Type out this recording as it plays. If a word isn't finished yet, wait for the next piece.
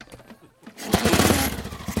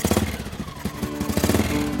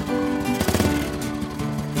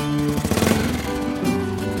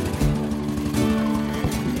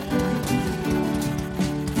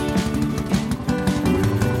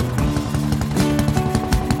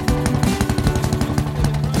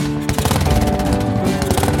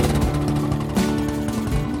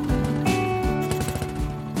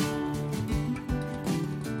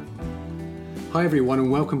Hi everyone and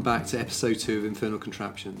welcome back to episode 2 of Infernal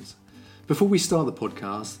Contraptions. Before we start the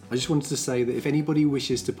podcast, I just wanted to say that if anybody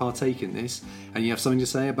wishes to partake in this and you have something to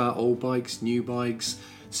say about old bikes, new bikes,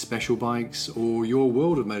 special bikes or your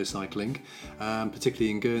world of motorcycling, particularly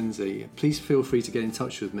in Guernsey, please feel free to get in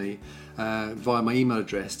touch with me via my email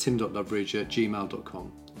address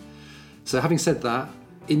tim.loveridge@gmail.com. So having said that,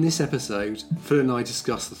 in this episode, Phil and I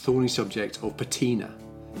discuss the thorny subject of patina.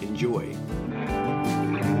 Enjoy.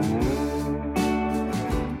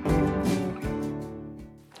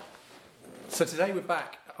 So today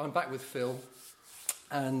I'm back with Phil,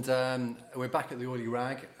 and we're back at the Oily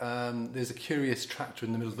Rag. There's a curious tractor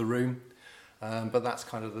in the middle of the room, but that's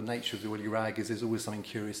kind of the nature of the Oily Rag, is there's always something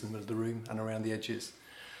curious in the middle of the room and around the edges.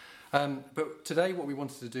 But today what we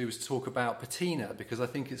wanted to do was to talk about patina, because I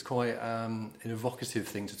think it's quite an evocative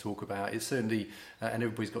thing to talk about. It's certainly, and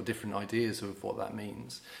everybody's got different ideas of what that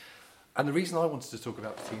means. And the reason I wanted to talk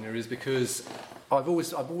about patina is because I've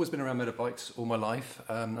always been around motorbikes all my life,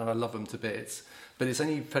 and I love them to bits. But it's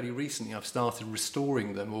only fairly recently I've started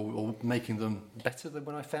restoring them or making them better than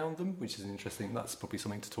when I found them, which is interesting. That's probably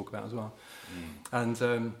something to talk about as well. And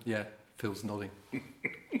Phil's nodding.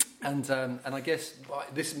 And I guess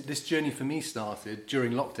this journey for me started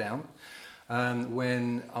during lockdown.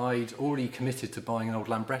 When I'd already committed to buying an old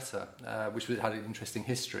Lambretta, which had an interesting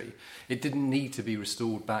history. It didn't need to be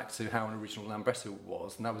restored back to how an original Lambretta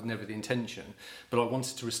was, and that was never the intention. But I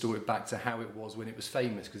wanted to restore it back to how it was when it was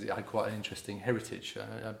famous, because it had quite an interesting heritage,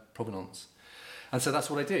 provenance. And so that's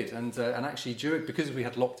what I did. And actually, because we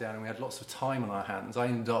had lockdown and we had lots of time on our hands, I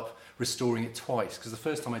ended up restoring it twice. Because the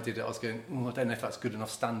first time I did it, I was going, I don't know if that's good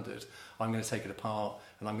enough standard. I'm going to take it apart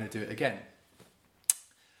and I'm going to do it again.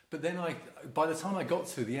 But then by the time I got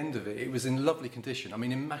to the end of it, it was in lovely condition,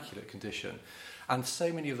 immaculate condition. And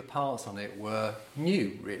so many of the parts on it were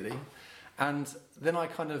new, really. And then I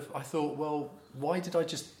thought, well, why did I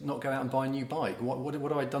just not go out and buy a new bike? What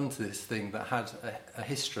have I done to this thing that had a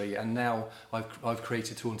history, and now I've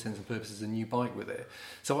created, to all intents and purposes, a new bike with it?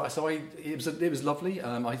 It was lovely.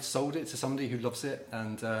 I sold it to somebody who loves it,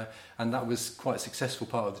 and that was quite a successful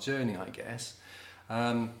part of the journey, I guess.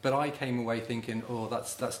 But I came away thinking,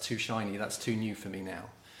 that's too shiny, that's too new for me now.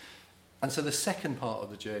 And so the second part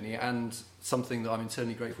of the journey, and something that I'm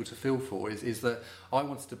eternally grateful to Phil for, is that I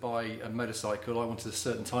wanted to buy a motorcycle, I wanted a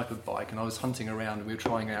certain type of bike, and I was hunting around and we were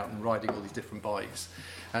trying out and riding all these different bikes.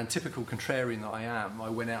 And typical contrarian that I am, I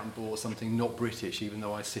went out and bought something not British, even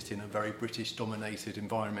though I sit in a very British-dominated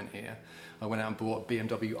environment here. I went out and bought a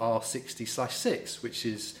BMW R60/6, which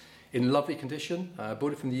is in lovely condition. I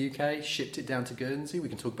bought it from the UK, shipped it down to Guernsey. We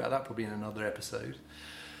can talk about that probably in another episode.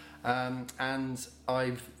 And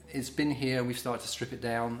it's been here. We've started to strip it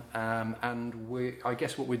down, and I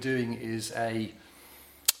guess what we're doing is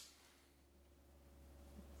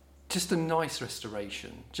just a nice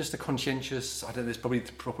restoration, just a conscientious. I don't know. There's probably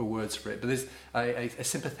the proper words for it, but there's a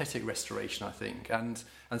sympathetic restoration, I think. And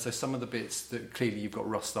so some of the bits that clearly you've got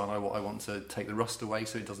rust on, I want to take the rust away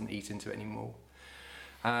so it doesn't eat into it anymore.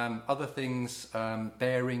 Other things,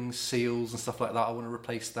 bearings, seals and stuff like that, I want to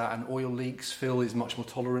replace that. And oil leaks. Phil is much more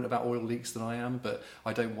tolerant about oil leaks than I am, but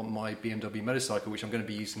I don't want my BMW motorcycle, which I'm going to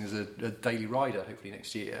be using as a daily rider hopefully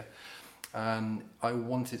next year, I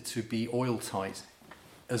want it to be oil tight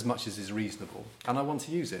as much as is reasonable, and I want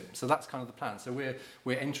to use it. So that's kind of the plan. So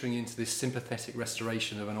we're entering into this sympathetic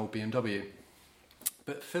restoration of an old BMW.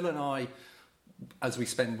 But Phil and I, as we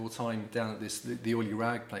spend more time down at the Oily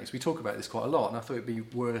Rag place, we talk about this quite a lot, and I thought it'd be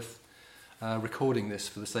worth recording this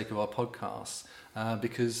for the sake of our podcast,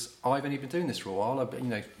 because I've only been doing this for a while. I've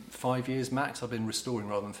been, 5 years max. I've been restoring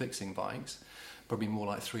rather than fixing bikes, probably more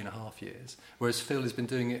like 3.5 years. Whereas Phil has been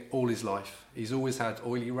doing it all his life. He's always had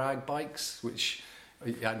Oily Rag bikes,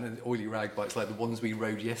 and Oily Rag bikes like the ones we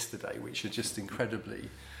rode yesterday, which are just incredibly.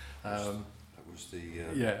 That was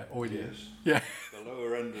the oily. Yes. Yeah. The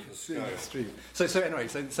lower end of the scale. Extreme. So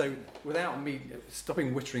without me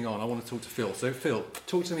stopping wittering on, I want to talk to Phil. So Phil,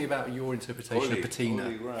 talk to me about your interpretation of patina.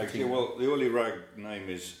 Oily Rag. Yeah, well, the Oily Rag name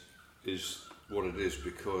is what it is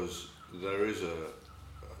because there is a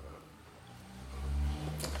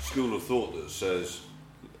school of thought that says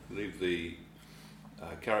leave the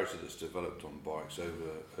character that's developed on bikes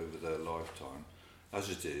over their lifetime as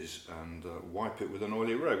it is, and wipe it with an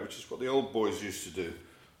oily rag, which is what the old boys used to do,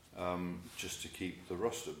 just to keep the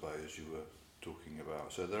rust at bay, as you were talking about.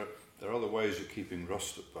 So there are other ways of keeping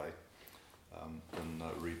rust at bay than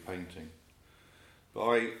repainting.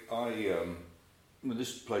 But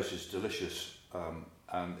this place is delicious,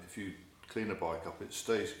 and if you clean a bike up, it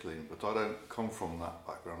stays clean. But I don't come from that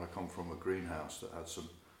background. I come from a greenhouse that had some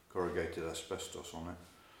corrugated asbestos on it.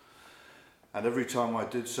 And every time I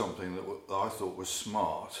did something that I thought was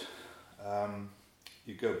smart,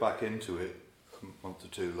 you go back into it a month or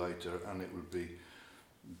two later and it would be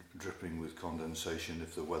dripping with condensation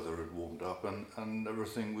if the weather had warmed up, and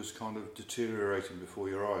everything was kind of deteriorating before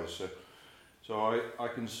your eyes. So I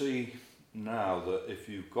can see now that if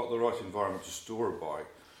you've got the right environment to store a bike,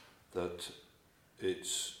 that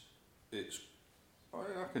it's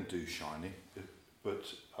I can do shiny,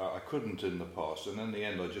 but I couldn't in the past, and in the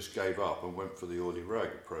end I just gave up and went for the oily rag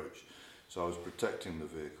approach. So I was protecting the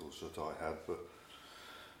vehicles that I had, but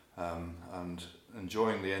and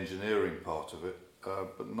enjoying the engineering part of it,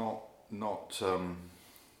 but not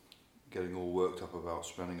getting all worked up about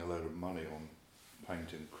spending a load of money on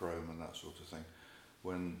painting chrome and that sort of thing,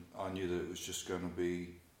 when I knew that it was just going to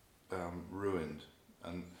be ruined.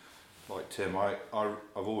 And like Tim, I've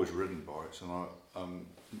always ridden bikes, and I'm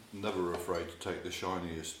never afraid to take the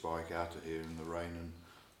shiniest bike out of here in the rain and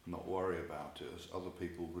not worry about it, as other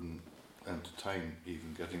people wouldn't entertain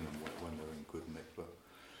even getting them wet when they're in good nick. But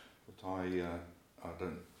I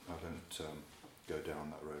don't go down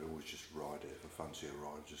that road. I always just ride it. If I fancy a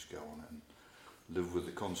ride, just go on it and live with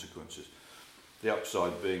the consequences. The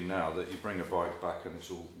upside being now that you bring a bike back and it's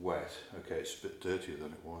all wet. Okay, it's a bit dirtier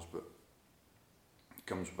than it was, but it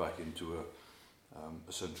comes back into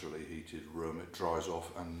a centrally heated room. It dries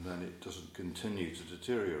off, and then it doesn't continue to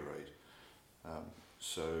deteriorate.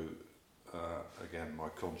 Again, my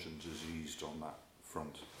conscience is eased on that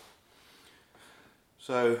front.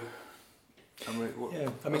 So, I mean,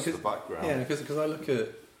 what's the background? Yeah, because I look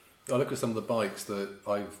at some of the bikes that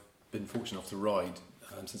I've been fortunate enough to ride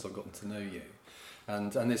since I've gotten to know you,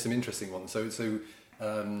 and there's some interesting ones. So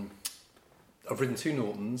I've ridden two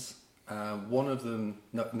Nortons. One of them,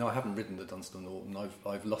 no, I haven't ridden the Dunstall Norton.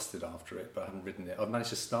 I've lost it after it, but I haven't ridden it. I've managed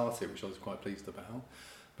to start it, which I was quite pleased about.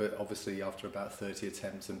 But obviously, after about 30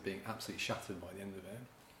 attempts and being absolutely shattered by the end of it.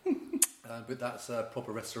 But that's a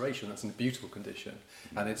proper restoration. That's in beautiful condition,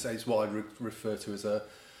 and it's what I refer to as a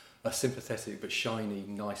sympathetic but shiny,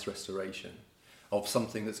 nice restoration of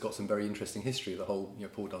something that's got some very interesting history. The whole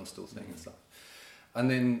Paul Dunstall thing and stuff. And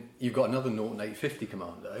then you've got another Norton 850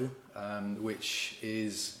 Commando, which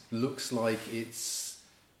looks like it's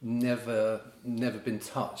never been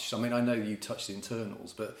touched. I mean, I know you touched the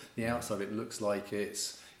internals, but the outside of it looks like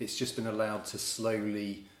it's just been allowed to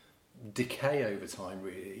slowly decay over time,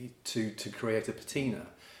 really, to create a patina.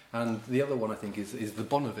 And the other one I think is the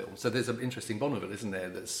Bonneville. So there's an interesting Bonneville, isn't there?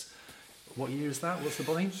 That's, what year is that? What's the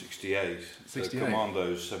Bonnie? 68. 68. The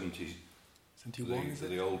Commando's 70. 71. Is it?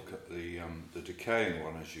 The decaying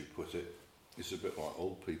one, as you put it, is a bit like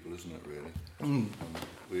old people, isn't it? Really.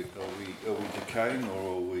 Are we decaying,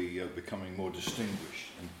 or are we becoming more distinguished?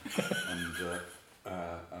 And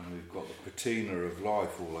we've got the patina of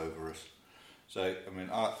life all over us. So, I mean,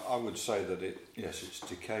 I would say that it's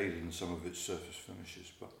decayed in some of its surface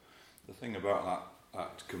finishes, but the thing about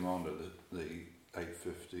that Commander, the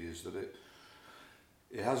 850, is that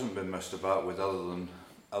it hasn't been messed about with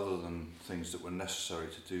other than things that were necessary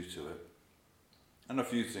to do to it, and a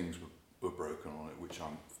few things were broken on it, which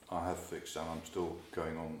I have fixed, and I'm still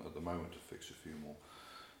going on at the moment to fix a few more.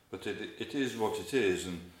 But it is what it is,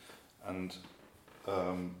 and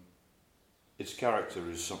its character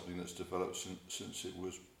is something that's developed since it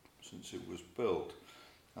was built.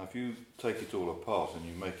 Now, if you take it all apart and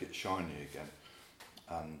you make it shiny again,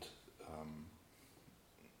 and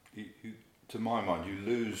you, to my mind, you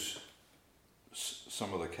lose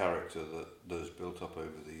some of the character that has built up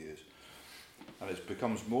over the years, and it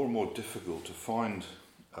becomes more and more difficult to find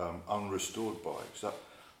unrestored bikes.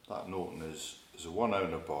 That Norton is a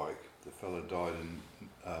one-owner bike. The fella died in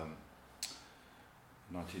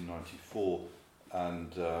 1994,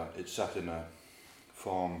 and it sat in a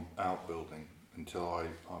farm outbuilding until I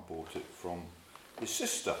bought it from his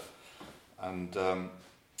sister, and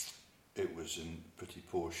it was in pretty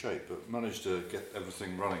poor shape, but managed to get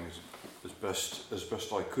everything running as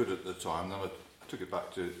best I could at the time. Then I took it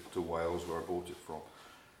back to Wales, where I bought it from,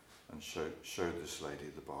 and showed this lady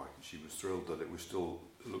the bike, and she was thrilled that it was still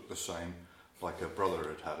looked the same, like her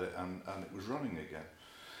brother had it, and it was running again.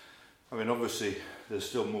 I mean, obviously, there's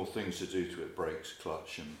still more things to do to it, brakes,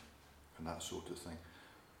 clutch, and that sort of thing.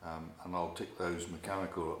 And I'll tick those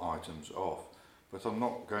mechanical items off, but I'm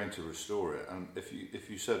not going to restore it. And if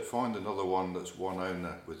you said find another one that's one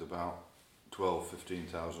owner with about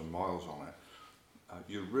 15,000 miles on it,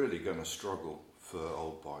 you're really going to struggle for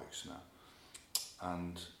old bikes now.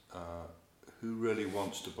 And who really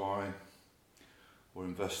wants to buy or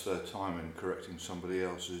invest their time in correcting somebody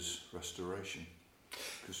else's restoration?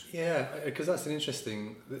 Because that's an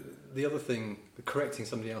interesting. The other thing, correcting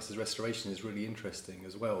somebody else's restoration is really interesting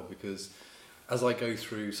as well, because as I go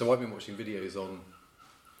through, so I've been watching videos on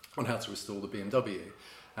how to restore the BMW,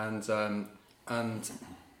 and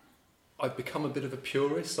I've become a bit of a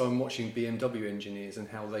purist. So I'm watching BMW engineers and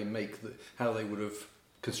how they how they would have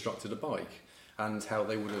constructed a bike, and how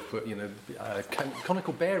they would have put,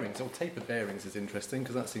 conical bearings or tapered bearings is interesting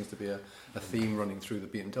because that seems to be a theme running through the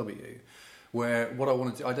BMW. Where what I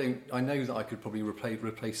want to do, I know that I could probably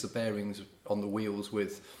replace the bearings on the wheels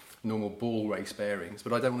with normal ball race bearings,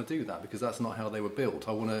 but I don't want to do that because that's not how they were built.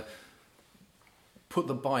 I want to put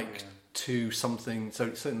the bike to something,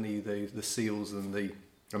 so certainly the seals and the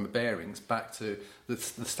bearings back to the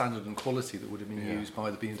standard and quality that would have been used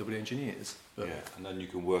by the BMW engineers. But and then you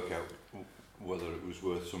can work out whether it was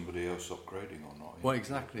worth somebody else upgrading or not. Well,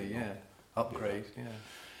 exactly, upgrade,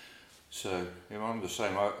 So, I'm the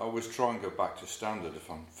same. I always try and go back to standard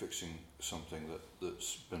if I'm fixing something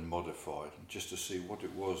that's been modified, just to see what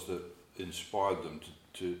it was that inspired them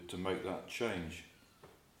to make that change.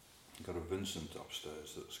 I've got a Vincent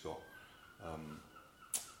upstairs that's got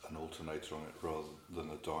an alternator on it rather than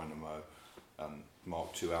a dynamo, and Mark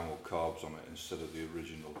II ammo carbs on it instead of the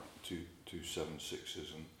original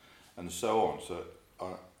 276s and so on. So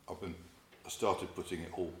I started putting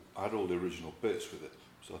it all. I had all the original bits with it.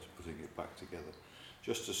 Started putting it back together,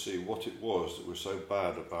 just to see what it was that was so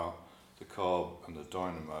bad about the carb and the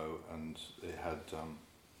dynamo, and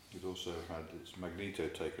it also had its magneto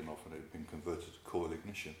taken off and it had been converted to coil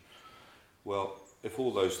ignition. Well, if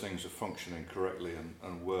all those things are functioning correctly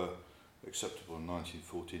and were acceptable in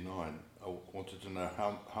 1949, I wanted to know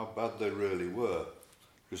how bad they really were,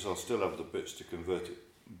 because I'll still have the bits to convert it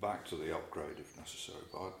back to the upgrade if necessary,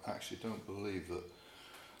 but I actually don't believe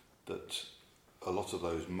that a lot of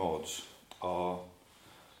those mods are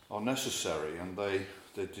necessary, and they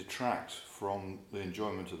detract from the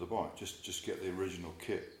enjoyment of the bike. Just get the original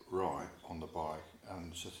kit right on the bike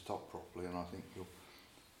and set it up properly, and I think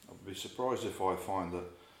I'll be surprised if I find that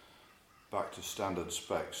back to standard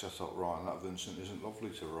spec set up right and that Vincent isn't lovely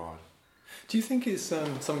to ride. Do you think it's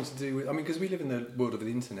something to do with, because we live in the world of the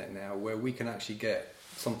internet now where we can actually get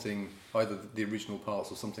something, either the original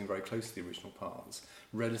parts or something very close to the original parts,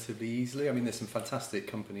 relatively easily? There's some fantastic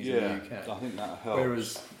companies in the UK. I think that helps.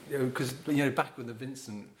 Whereas, because back with the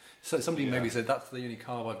Vincent, so somebody maybe said, that's the only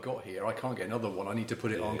carb I've got here, I can't get another one, I need to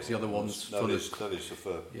put it on because the other one's that is a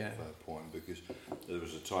fair point, because there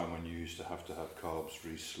was a time when you used to have carbs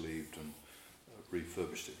re-sleeved and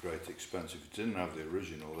refurbished at great expense. If you didn't have the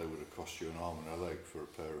original, they would have cost you an arm and a leg for a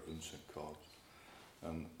pair of Vincent carbs,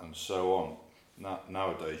 and so on.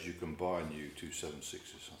 Nowadays you can buy new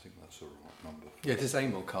 276s. I think that's the right number. Yeah, it is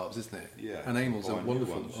Amel carbs, isn't it? Yeah. And Amel's a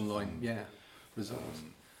wonderful online results.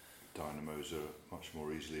 Dynamos are much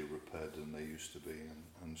more easily repaired than they used to be,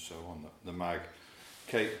 and so on. The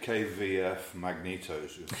KVF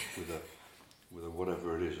magnetos with a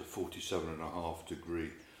whatever it is, a 47.5 degree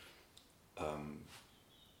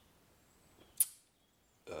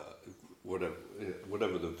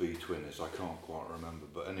whatever the V-twin is, I can't quite remember,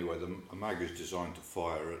 but anyway, the mag is designed to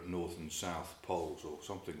fire at north and south poles or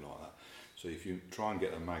something like that. So if you try and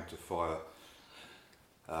get a mag to fire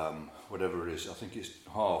whatever it is, I think it's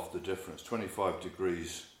half the difference, 25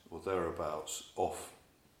 degrees or thereabouts off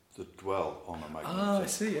the dwell on a magnet. I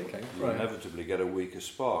see, okay. You inevitably get a weaker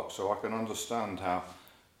spark. So I can understand how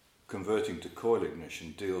converting to coil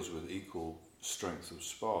ignition deals with equal strength of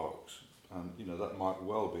sparks, and that might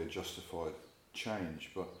well be a justified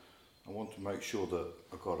change, but I want to make sure that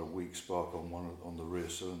I've got a weak spark on the rear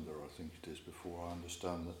cylinder, I think it is, before I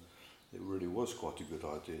understand that it really was quite a good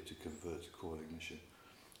idea to convert to coil ignition,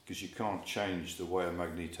 because you can't change the way a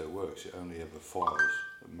magneto works. It only ever fires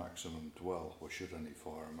at maximum dwell, or should only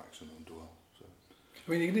fire at maximum dwell.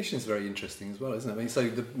 So ignition is very interesting as well, isn't it? So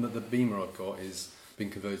the Beamer I've got is been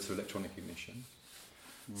converted to electronic ignition.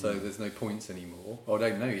 So there's no points anymore. I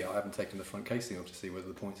don't know yet. I haven't taken the front casing off to see whether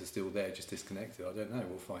the points are still there, just disconnected. I don't know.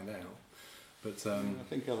 We'll find out. But I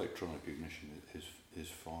think electronic ignition is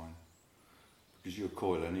fine, because you're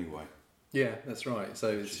coil anyway. Yeah, that's right. So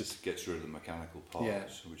it just gets rid of the mechanical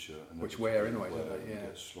parts, which wear anyway, don't they? Yeah,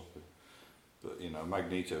 gets sloppy. But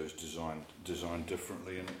magneto is designed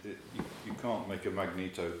differently, and you can't make a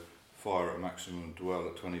magneto fire at maximum dwell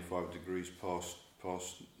at 25 degrees past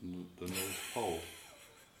the North Pole.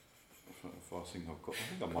 If I think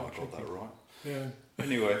I might have got that right. Yeah.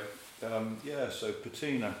 Anyway, so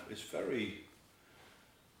patina is very.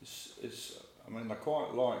 I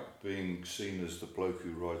quite like being seen as the bloke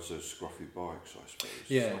who rides those scruffy bikes, I suppose.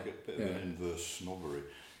 Yeah. It's like a bit of an inverse snobbery.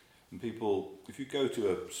 And people, if you go to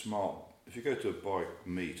a bike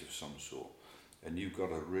meet of some sort, and you've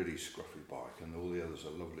got a really scruffy bike and all the others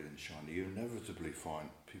are lovely and shiny, you inevitably find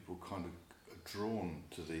people kind of drawn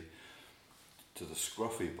to the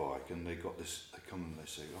scruffy bike, and they got this. They come and they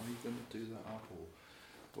say, "Are you going to do that up, or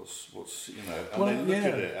what's you know?" And they look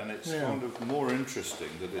at it, and it's kind of more interesting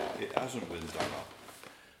that it hasn't been done up,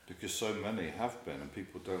 because so many have been, and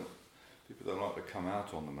people don't like to come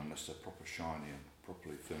out on them unless they're proper shiny and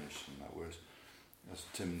properly finished and that. Whereas, as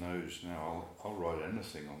Tim knows now, I'll ride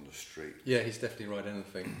anything on the street. Yeah, he's definitely ride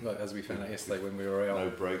anything. Like, as we found out yesterday when we were out. No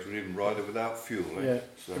brakes, we even ride it without fuel. Yeah,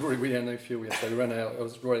 so. we had no fuel yesterday. We ran out. I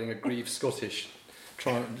was riding a Grieve Scottish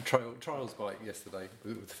trials bike yesterday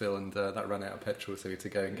with Phil, and that ran out of petrol, so we had to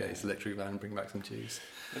go and get his electric van and bring back some juice.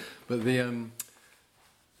 But the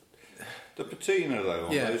patina though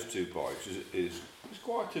on those two bikes is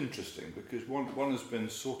quite interesting, because one has been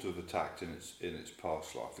sort of attacked in its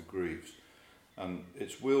past life, the Greaves, and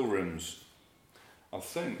its wheel rims. I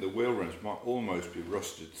think the wheel rims might almost be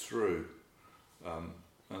rusted through,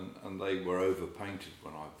 and they were over-painted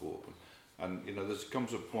when I bought them. And you know, there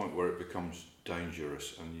comes a point where it becomes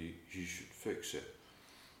dangerous, and you should fix it.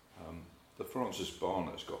 The Francis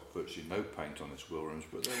Barnett's got virtually no paint on its wheel rims,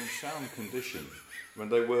 but they're in sound condition. When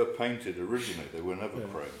they were painted originally, they were never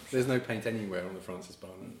chromed. There's no paint anywhere on the Francis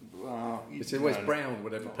Barnett. Well, it's always brown,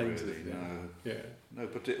 whatever paint really, it is. No. Yeah. No,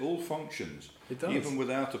 but it all functions. It does. Even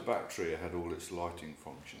without a battery, it had all its lighting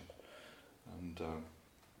function.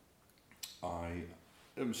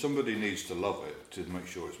 And somebody needs to love it to make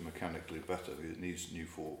sure it's mechanically better. It needs new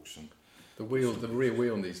forks and the rear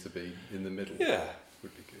wheel needs to be in the middle. Yeah,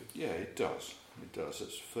 would be good. Yeah, it does. It does.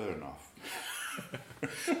 It's fair enough.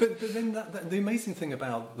 but then the amazing thing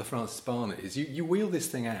about the Francis Barnett is you wheel this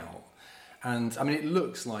thing out, and I mean it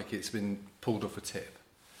looks like it's been pulled off a tip,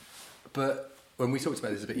 but when we talked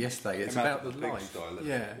about this a bit yesterday, it's about the life.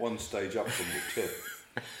 One stage up from the tip.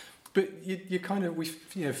 But you kind of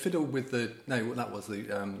fiddle with the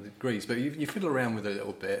grease, but you fiddle around with it a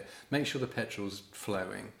little bit, make sure the petrol's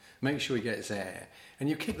flowing, make sure it gets air, and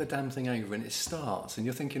you kick the damn thing over and it starts, and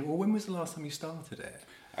you're thinking, well, when was the last time you started it?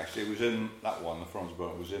 Actually, it was in that one, the Francis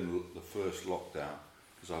Barnett was in the first lockdown,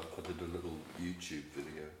 because I did a little YouTube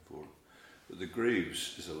video for it. But the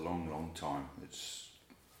Greaves is a long, long time. It's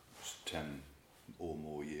 10 or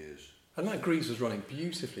more years. And that Greaves was running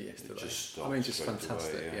beautifully yesterday. Just just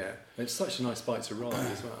fantastic, away, yeah. And it's such a nice bike to ride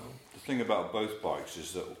as well. The thing about both bikes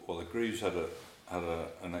is that, well, the Greaves had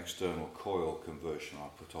an external coil conversion I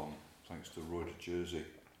put on, thanks to Roy de Jersey,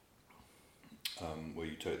 where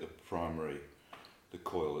you take the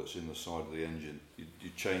coil that's in the side of the engine, you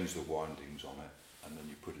change the windings on it, and then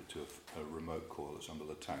you put it to a remote coil that's under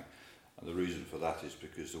the tank. And the reason for that is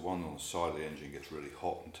because the one on the side of the engine gets really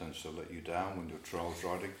hot and tends to let you down when you're trials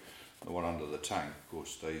riding. The one under the tank, of course,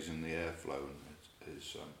 stays in the airflow and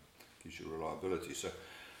gives you reliability. So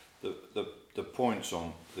the points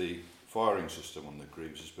on the firing system on the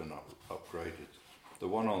Greaves has been upgraded. The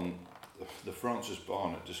one on the Francis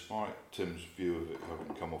Barnett, despite Tim's view of it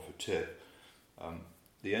having come off a tip,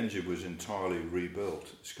 the engine was entirely rebuilt.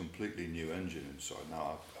 It's a completely new engine inside.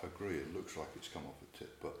 Now, I agree, it looks like it's come off a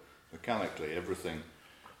tip, but mechanically everything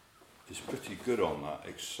is pretty good on that,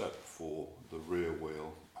 except for the rear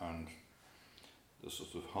wheel and the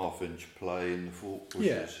sort of half-inch play in the fork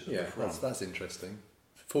bushes. Yeah, that's interesting.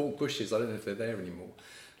 Fork bushes, I don't know if they're there anymore.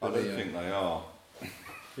 I don't think they are.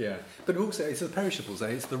 Yeah, but also it's the perishables.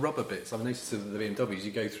 It's the rubber bits. I've noticed with the BMWs,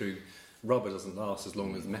 you go through. Rubber doesn't last as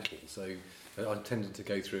long as metal, so I tended to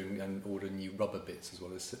go through and order new rubber bits as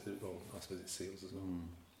well as, I suppose it's seals as well.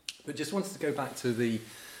 But just wanted to go back to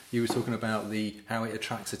you were talking about how it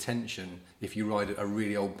attracts attention if you ride a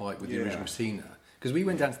really old bike with the original Sena. Because we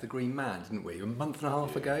went down to the Green Man, didn't we, a month and a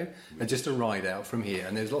half ago, and just a ride out from here,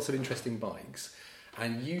 and there's lots of interesting bikes.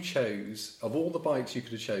 And you chose, of all the bikes you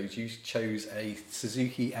could have you chose a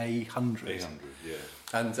Suzuki A100. A100, yeah.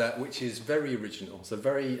 And which is very original, so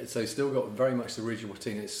still got very much the original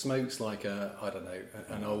patina. It smokes like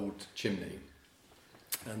an old chimney.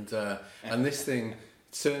 And this thing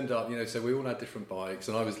turned up, so we all had different bikes,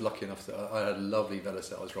 and I was lucky enough that I had a lovely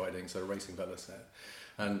Velocette I was riding, so a racing Velocette.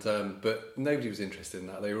 And but nobody was interested in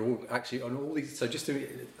that. They were all actually on all these. So just to,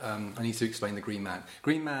 I need to explain the Green Man.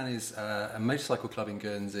 Green Man is a motorcycle club in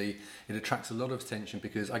Guernsey. It attracts a lot of attention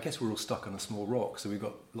because I guess we're all stuck on a small rock, so we've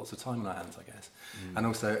got lots of time on our hands, I guess, and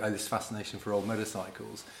also this fascination for old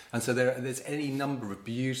motorcycles. And so there's any number of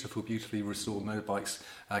beautifully restored motorbikes,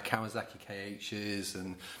 Kawasaki KHs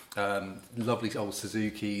and lovely old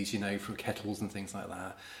Suzukis, from kettles and things like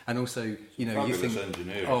that. And also, you think,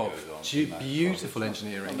 beautiful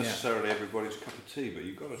engineering. Not necessarily everybody's cup of tea, but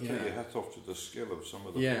you've got to take your hat off to the skill of some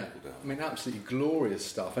of the people down. I mean, absolutely glorious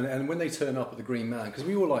stuff. And when they turn up at the Green Man, because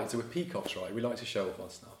we all like to, with Peacocks, right, we like to show off our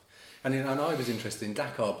stuff. And I was interested in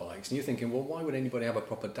Dakar bikes, and you're thinking, well, why would anybody have a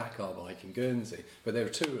proper Dakar bike in Guernsey? But there were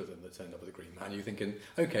two of them that turned up with a green man. You're thinking,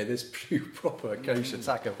 okay, there's two proper kosher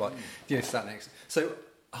Dakar bikes. Yeah, sat next. So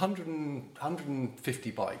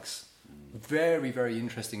 150 bikes, very, very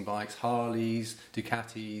interesting bikes, Harleys,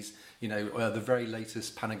 Ducatis, the very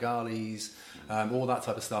latest Panigales, all that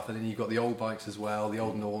type of stuff. And then you've got the old bikes as well, the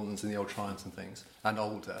old Nortons and the old Triumphs and things, and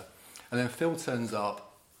older. And then Phil turns up,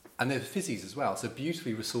 and they're fizzies as well, so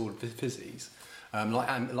beautifully restored fizzies,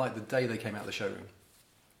 like the day they came out of the showroom.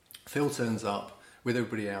 Phil turns up with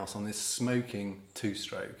everybody else on this smoking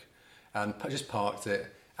two-stroke and just parked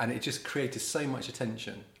it, and it just created so much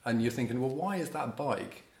attention. And you're thinking, well, why is that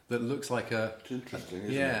bike that looks like a... It's interesting,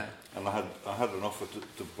 isn't it? And I had an offer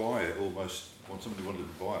to buy it almost, when somebody wanted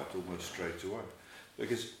to buy it almost straight away,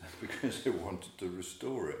 because they wanted to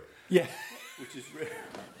restore it. Yeah. Which is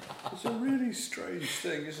it's a really strange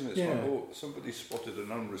thing, isn't it? It's like, oh, somebody spotted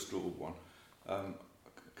an unrestored one.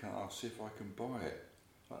 I'll see if I can buy it.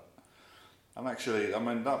 And actually, I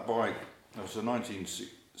mean, that bike, it was a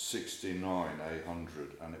 1969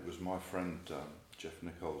 800, and it was my friend Jeff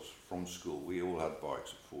Nichols from school. We all had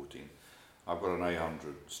bikes at 14. I've got an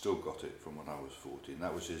 800, still got it from when I was 14.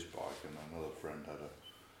 That was his bike, and another friend had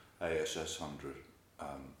a ASS 100,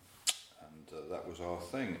 and that was our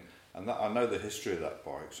thing. And I know the history of that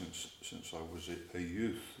bike since I was a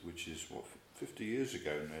youth, which is 50 years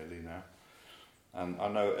ago nearly now. And I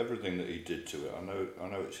know everything that he did to it. I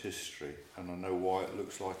know its history, and I know why it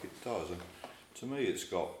looks like it does. And to me, it's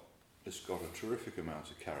got a terrific amount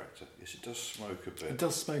of character. Yes, it does smoke a bit. It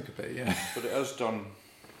does smoke a bit, yeah. But it has done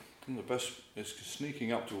the best. It's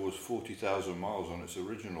sneaking up towards 40,000 miles on its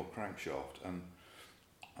original crankshaft, and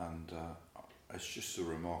it's just a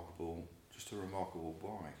remarkable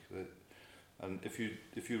bike. And if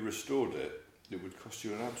you restored it, it would cost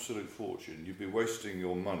you an absolute fortune. You'd be wasting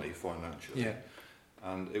your money financially. Yeah.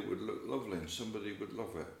 And it would look lovely, and somebody would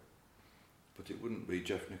love it. But it wouldn't be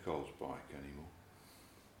Jeff Nichols' bike anymore.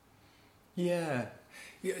 Yeah,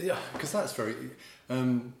 because that's very...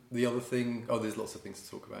 the other thing... Oh, there's lots of things to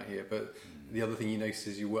talk about here, but the other thing you notice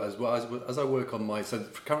is as I work on my... So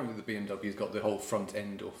currently the BMW's got the whole front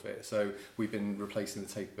end off it, so we've been replacing the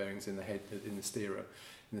taper bearings in the head, in the steerer,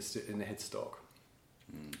 in the headstock.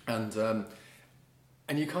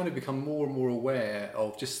 And you kind of become more and more aware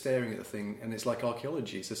of just staring at the thing, and it's like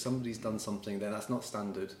archaeology. So somebody's done something, then that's not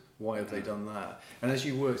standard. Why have they done that? And as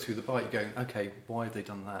you work through the bike, you're going, okay, why have they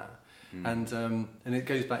done that? And it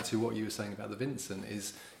goes back to what you were saying about the Vincent.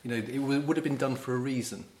 Is it would have been done for a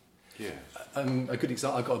reason. Yeah. A good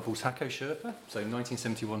example. I got a Bultaco Sherpa, so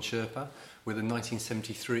 1971 Sherpa with a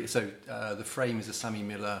 1973. So the frame is a Sammy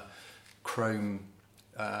Miller chrome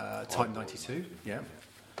Type 92. Yeah.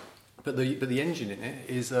 But the engine in it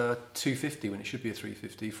is a 250 when it should be a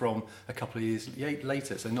 350 from a couple of years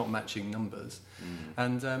later, so not matching numbers.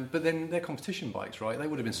 And but then they're competition bikes, right? They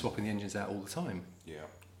would have been swapping the engines out all the time. Yeah.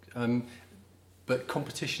 But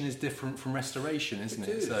competition is different from restoration, isn't it?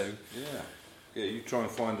 Is. So yeah, you try and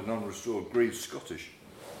find an unrestored Greaves Scottish.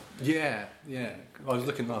 Yeah. I was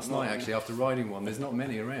looking last night actually after riding one. There's not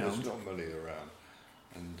many around. There's not many around,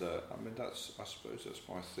 and I mean I suppose that's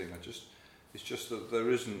my thing. It's just that there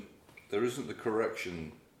isn't the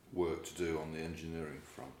correction work to do on the engineering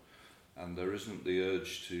front, and there isn't the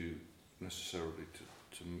urge to necessarily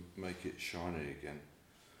to make it shiny again,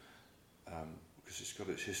 because it's got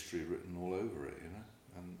its history written all over it,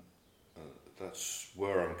 and that's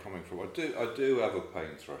where I'm coming from. I do have a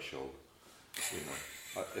pain threshold,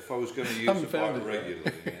 if I was going to use a bike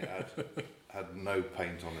regularly and it had no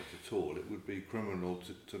paint on it at all, it would be criminal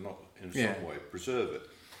to not in some way preserve it.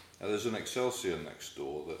 Now, there's an Excelsior next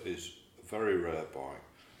door that is a very rare bike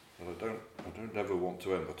that I don't ever want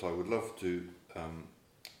to end, but I would love to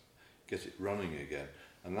get it running again,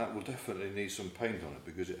 and that will definitely need some paint on it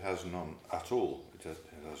because it has none at all. It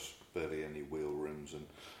has barely any wheel rims, and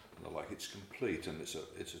it's complete, and it's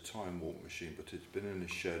a time warp machine, but it's been in a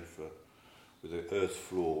shed with an earth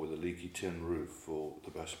floor with a leaky tin roof for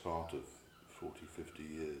the best part of 40-50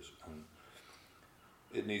 years, and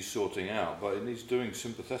it needs sorting out, but it needs doing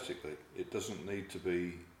sympathetically. It doesn't need to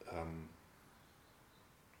be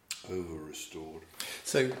over-restored.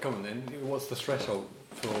 So, come on then, what's the threshold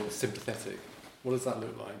for sympathetic? What does that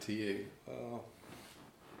look like to you?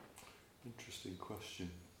 Interesting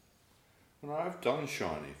question. Well, I've done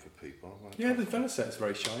shiny for people. Yeah, the Velaset's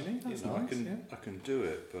very shiny. That's nice. I can do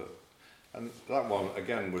it, but... And that one,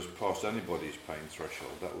 again, was past anybody's pain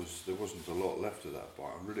threshold. There wasn't a lot left of that bike.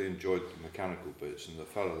 I really enjoyed the mechanical bits, and the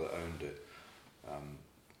fellow that owned it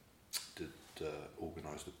did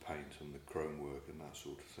organise the paint and the chrome work and that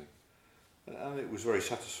sort of thing. And it was very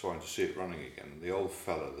satisfying to see it running again. The old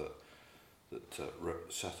fella that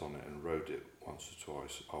sat on it and rode it once or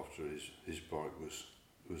twice after his bike was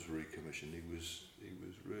recommissioned, he was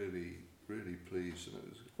really, really pleased, and it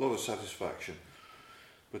was a lot of satisfaction.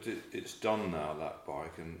 But it's done now, that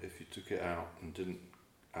bike, and if you took it out and didn't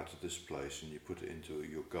add to this place and you put it into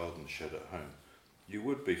your garden shed at home, you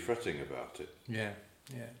would be fretting about it. Yeah.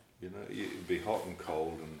 You know, it'd be hot and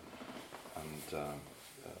cold and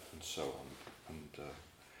so on. And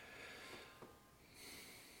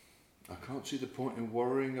I can't see the point in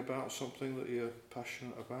worrying about something that you're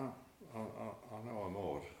passionate about. I know I'm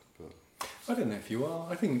odd, but I don't know if you are.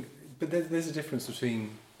 I think, but there's a difference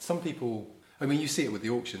between some people. I mean, you see it with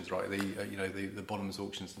the auctions, right? The bottoms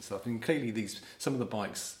auctions and stuff. And clearly, some of the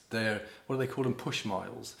bikes, what do they call them? Push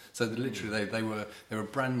miles. So literally, they were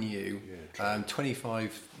brand new,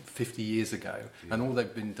 25, 50 years ago, and all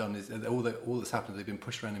they've been done is all that's happened. They've been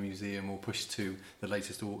pushed around a museum or pushed to the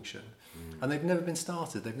latest auction, and they've never been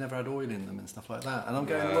started. They've never had oil in them and stuff like that. And I'm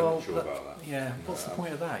going, well, I'm sure about that. Yeah, what's the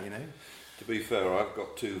point of that? You know. To be fair, I've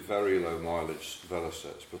got 2 very low mileage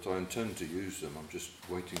Velosets, but I intend to use them. I'm just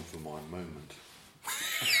waiting for my moment.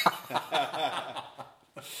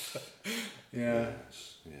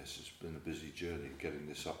 Yes, it's been a busy journey getting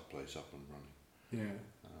this place up and running. Yeah.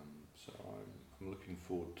 So I'm looking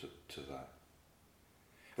forward to that.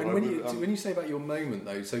 And when you say about your moment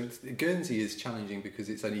though, so Guernsey is challenging because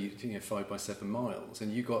it's only 5 by 7 miles,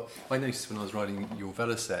 and I noticed when I was riding your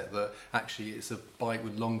Veloset that actually it's a bike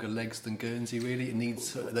with longer legs than Guernsey. Really, it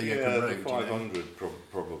needs the open road. The 500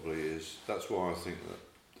 probably is. That's why I think that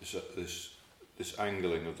this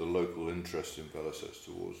angling of the local interest in Velosets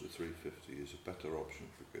towards the 350 is a better option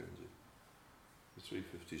for Guernsey. The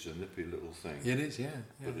 350 is a nippy little thing. It is, yeah.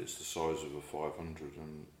 But it's the size of a 500,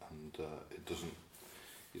 and it doesn't.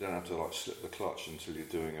 You don't have to slip the clutch until you're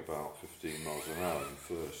doing about 15 miles an hour in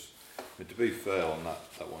first. I mean, to be fair, on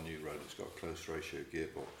that one you rode, it's got a close ratio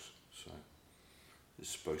gearbox, so it's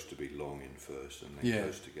supposed to be long in first and then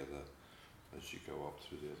close together as you go up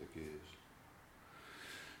through the other gears.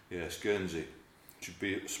 Yes, Guernsey should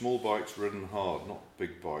be small bikes ridden hard, not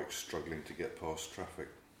big bikes struggling to get past traffic,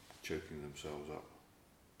 choking themselves up.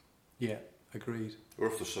 Yeah, agreed. We're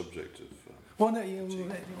off the subject of. I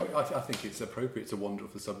think it's appropriate to wander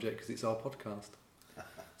off the subject because it's our podcast,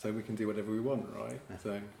 so we can do whatever we want, right?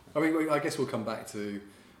 So, I mean, I guess we'll come back to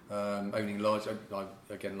owning large.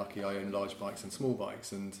 Again, lucky I own large bikes and small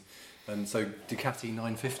bikes, and so Ducati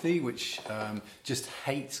 950, which just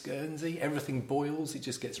hates Guernsey. Everything boils; it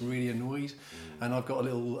just gets really annoyed. And I've got a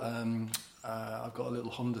little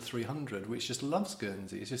Honda 300 which just loves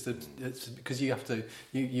Guernsey. It's just it's because you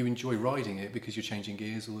enjoy riding it because you're changing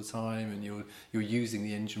gears all the time and you're using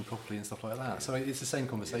the engine properly and stuff like that. Yeah. So it's the same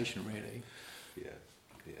conversation, really. Yeah.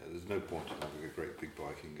 There's no point in having a great big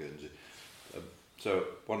bike in Guernsey. So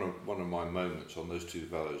one of my moments on those 2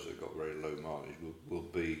 Velos that got very low mileage will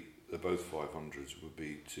be, they're both 500s, would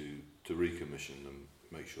be to recommission them,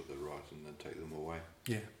 make sure they're right, and then take them away.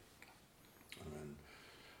 Yeah. And then.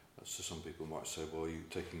 So some people might say, well, you're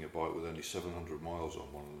taking a bike with only 700 miles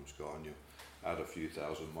on one of them's got, and you add a few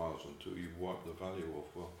thousand miles until you wipe the value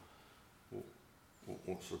off. Well,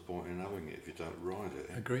 what's the point in having it if you don't ride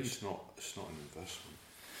it? Agreed. It's not an investment.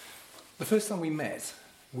 The first time we met,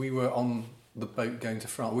 we were on the boat going to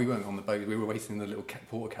France. We weren't on the boat. We were waiting in the little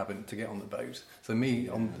porter cabin to get on the boat. So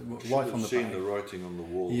wife on the seen back. The writing on the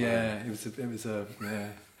wall. Yeah, it was a yeah.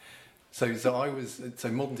 So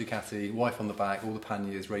modern Ducati, wife on the back, all the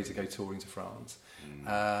panniers ready to go touring to France.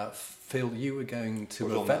 Phil, you were going to a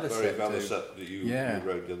Veloset. That very Veloset that you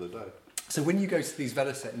rode the other day. So when you go to these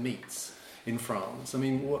Veloset meets in France, I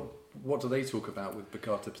mean, what do they talk about with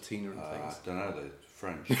Bocata Patina and things? I don't know, they're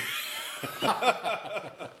French.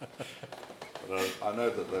 But I know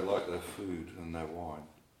that they like their food and their wine.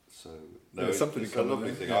 So it's a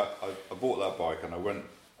lovely thing. Yeah. I bought that bike and I went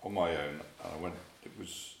on my own, and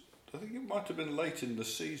I think it might have been late in the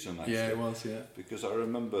season, actually. Yeah, it was, yeah. Because I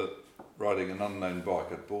remember riding an unknown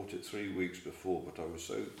bike. I'd bought it 3 weeks before, but I was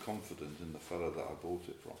so confident in the fella that I bought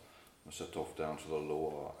it from. I set off down to the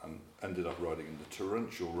Loire and ended up riding in the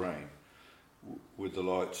torrential rain with the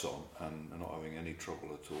lights on and not having any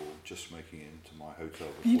trouble at all, just making it into my hotel.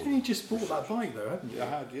 You'd only just bought that bike though, hadn't you? I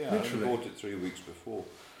had, yeah. Literally. I bought it 3 weeks before.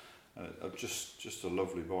 Just a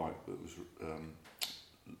lovely bike that was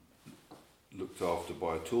looked after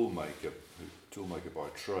by a toolmaker by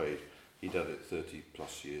trade. He'd had it 30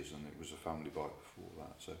 plus years and it was a family bike before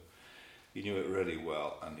that. So he knew it really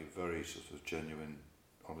well and he was a very sort of genuine,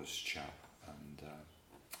 honest chap. And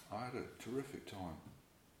I had a terrific time.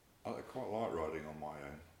 I quite like riding on my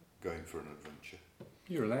own, going for an adventure.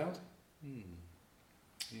 You're allowed.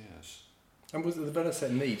 Yes. And was it the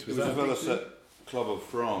Velocet meet? It was the Velocet Club of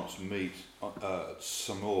France meet at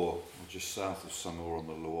Saumur, just south of Saumur on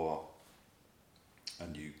the Loire.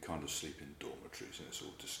 And you kind of sleep in dormitories, and it's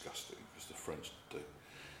all disgusting because the French do.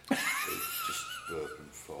 They just burp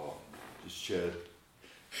and fart. Just shared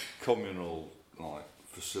communal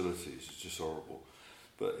facilities. It's just horrible.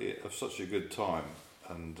 But it have such a good time,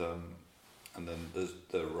 and then there's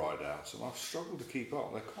the ride outs, and I've struggled to keep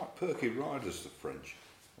up. They're quite perky riders, the French.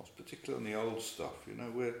 Particularly on the old stuff. You know,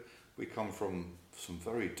 we come from some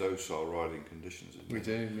very docile riding conditions. We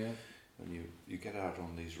do, yeah. And you get out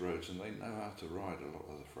on these roads and they know how to ride a lot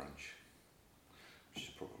of the French, which is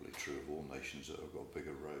probably true of all nations that have got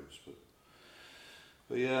bigger roads.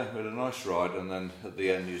 But yeah, we had a nice ride, and then at the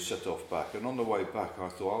end you set off back. And on the way back, I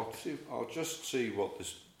thought I'll just see what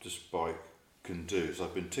this bike can do. So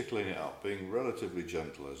I've been tickling it up, being relatively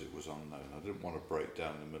gentle as it was unknown. I didn't want to break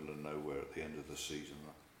down in the middle of nowhere at the end of the season.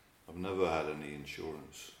 I've never had any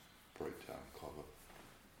insurance breakdown cover.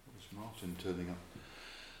 It was Martin turning up.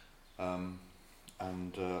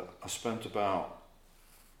 I spent about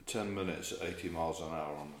 10 minutes at 80 miles an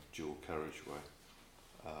hour on the dual carriageway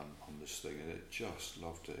on this thing, and it just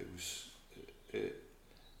loved it.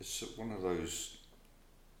 It's one of those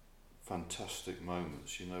fantastic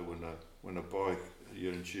moments, you know, when a bike,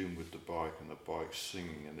 you're in tune with the bike and the bike's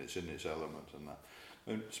singing and it's in its element and that.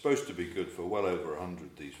 And it's supposed to be good for well over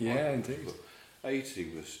 100 these bikes. Yeah, indeed. But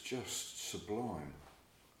 80 was just sublime.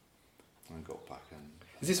 And I got back in.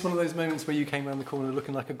 Is this one of those moments where you came around the corner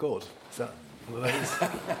looking like a god? Is that one of those?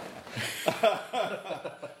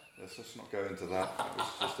 Yes, let's not go into that.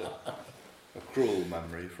 It's just a cruel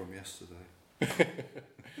memory from yesterday.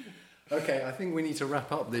 Okay, I think we need to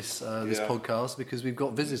wrap up this podcast because we've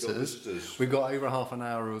got visitors. We've got over half an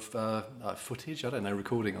hour of footage, I don't know,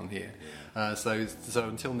 recording on here. Yeah. So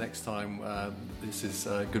until next time, this is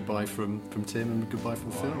goodbye from Tim and goodbye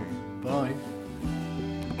from Phil. Bye.